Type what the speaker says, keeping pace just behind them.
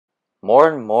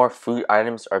More and more food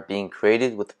items are being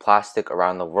created with plastic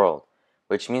around the world,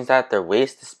 which means that their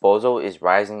waste disposal is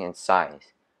rising in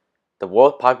size. The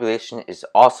world population is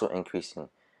also increasing,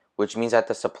 which means that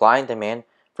the supply and demand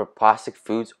for plastic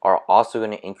foods are also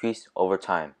going to increase over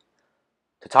time.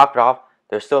 To top it off,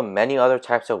 there's still many other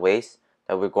types of waste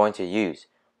that we're going to use,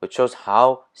 which shows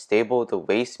how stable the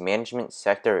waste management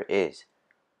sector is.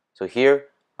 So here,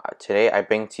 today I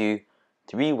bring to you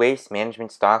 3 waste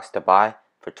management stocks to buy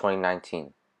for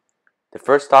 2019. The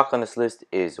first stock on this list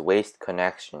is Waste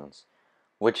Connections,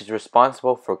 which is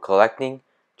responsible for collecting,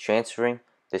 transferring,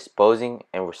 disposing,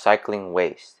 and recycling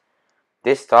waste.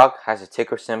 This stock has a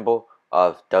ticker symbol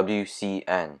of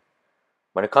WCN.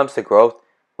 When it comes to growth,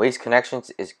 Waste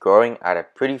Connections is growing at a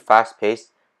pretty fast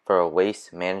pace for a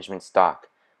waste management stock,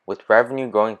 with revenue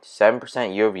growing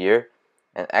 7% year over year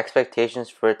and expectations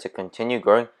for it to continue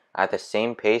growing at the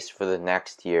same pace for the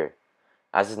next year.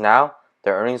 As of now,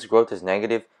 their earnings growth is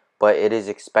negative, but it is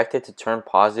expected to turn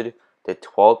positive to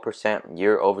 12%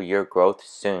 year over year growth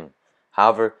soon.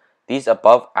 However, these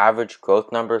above average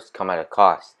growth numbers come at a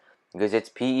cost, because its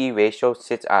PE ratio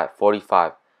sits at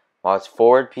 45, while its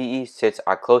forward PE sits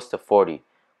at close to 40,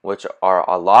 which are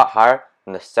a lot higher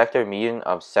than the sector median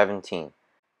of 17.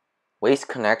 Waste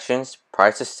Connections'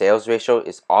 price to sales ratio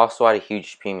is also at a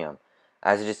huge premium,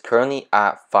 as it is currently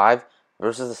at 5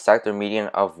 versus the sector median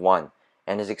of 1,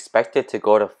 and is expected to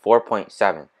go to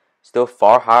 4.7, still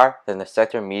far higher than the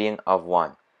sector median of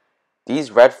 1.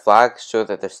 These red flags show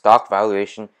that the stock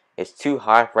valuation is too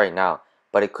high right now,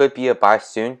 but it could be a buy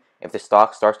soon if the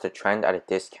stock starts to trend at a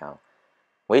discount.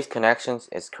 Waste Connections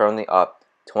is currently up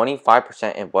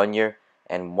 25% in 1 year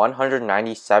and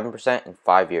 197% in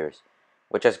 5 years,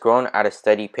 which has grown at a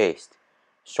steady pace,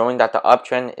 showing that the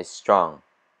uptrend is strong.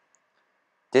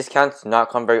 Discounts do not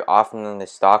come very often in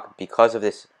this stock because of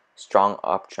this strong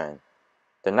uptrend.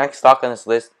 The next stock on this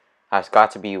list has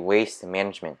got to be Waste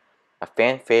Management, a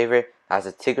fan favorite that has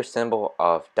a ticker symbol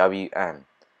of WM.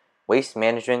 Waste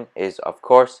Management is, of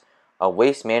course, a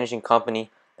waste management company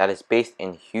that is based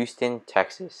in Houston,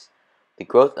 Texas. The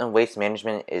growth in waste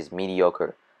management is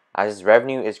mediocre, as its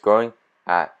revenue is growing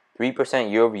at 3%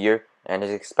 year over year and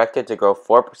is expected to grow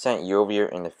 4% year over year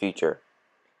in the future.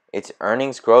 Its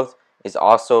earnings growth is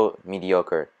also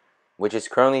mediocre, which is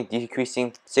currently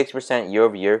decreasing 6% year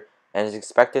over year and is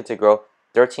expected to grow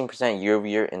 13% year over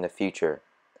year in the future.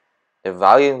 The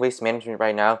value in waste management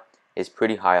right now is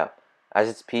pretty high up, as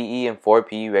its PE and forward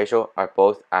PE ratio are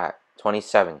both at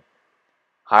 27,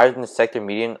 higher than the sector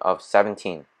median of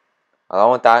 17.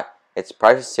 Along with that, its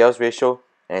price to sales ratio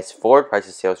and its forward price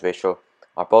to sales ratio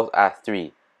are both at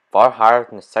 3, far higher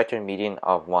than the sector median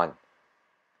of 1.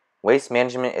 Waste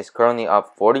Management is currently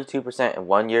up 42% in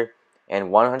 1 year and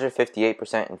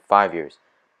 158% in 5 years,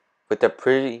 with a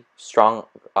pretty strong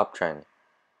uptrend,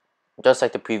 just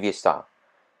like the previous stock.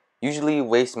 Usually,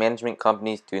 waste management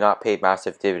companies do not pay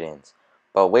massive dividends,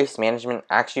 but Waste Management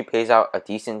actually pays out a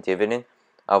decent dividend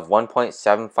of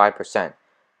 1.75%,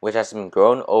 which has been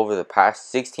grown over the past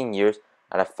 16 years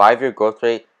at a 5-year growth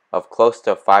rate of close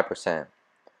to 5%.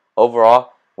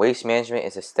 Overall, Waste Management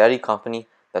is a steady company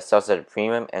that sells at a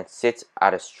premium and sits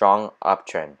at a strong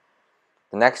uptrend.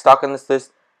 The next stock on this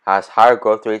list has higher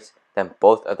growth rates than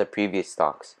both of the previous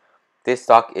stocks. This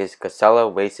stock is Casella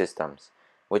Waste Systems,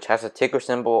 which has a ticker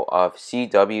symbol of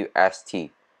CWST.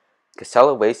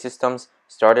 Casella Waste Systems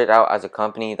started out as a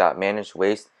company that managed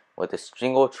waste with a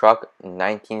single truck in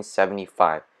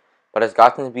 1975, but has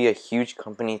gotten to be a huge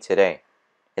company today.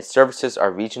 Its services are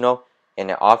regional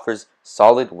and it offers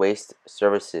solid waste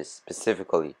services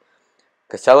specifically.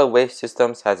 Casella Waste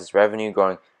Systems has its revenue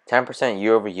growing 10%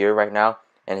 year over year right now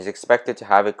and is expected to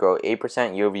have it grow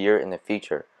 8% year over year in the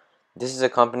future. This is a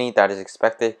company that is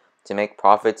expected to make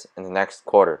profits in the next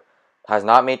quarter, but has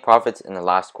not made profits in the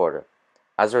last quarter.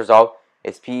 As a result,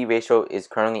 its PE ratio is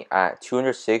currently at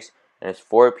 206 and its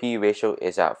forward PE ratio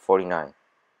is at 49.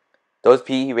 Those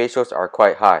PE ratios are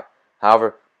quite high.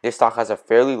 However, this stock has a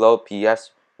fairly low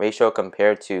PS ratio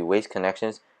compared to Waste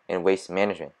Connections and Waste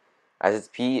Management, as its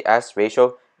PS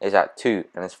ratio is at 2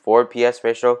 and its forward PS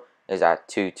ratio is at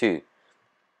 2.2,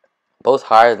 both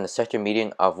higher than the sector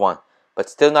median of 1, but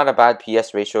still not a bad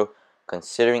PS ratio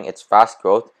considering its fast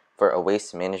growth for a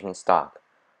waste management stock.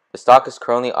 The stock is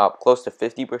currently up close to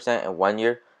 50% in 1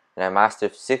 year and a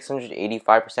massive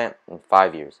 685% in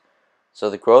 5 years. So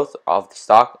the growth of the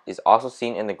stock is also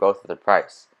seen in the growth of the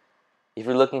price. If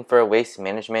you're looking for a waste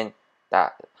management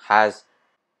that has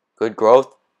good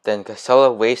growth, then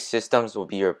Casella Waste Systems will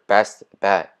be your best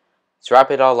bet. To wrap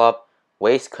it all up,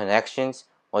 Waste Connections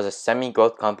was a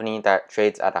semi-growth company that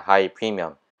trades at a higher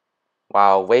premium,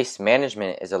 while Waste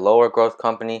Management is a lower growth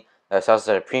company that sells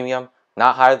at a premium,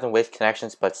 not higher than Waste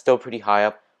Connections, but still pretty high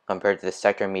up compared to the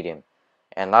sector median.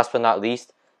 And last but not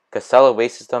least, Casella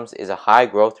Waste Systems is a high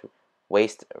growth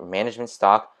waste management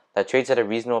stock that trades at a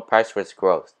reasonable price for its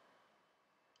growth.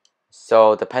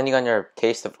 So depending on your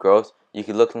taste of growth, you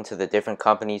could look into the different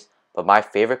companies, but my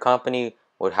favorite company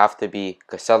would have to be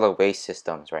Casella Waste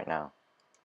Systems right now.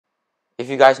 If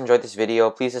you guys enjoyed this video,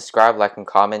 please subscribe, like, and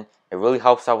comment. It really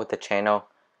helps out with the channel,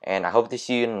 and I hope to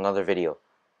see you in another video.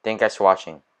 Thank you guys for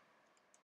watching.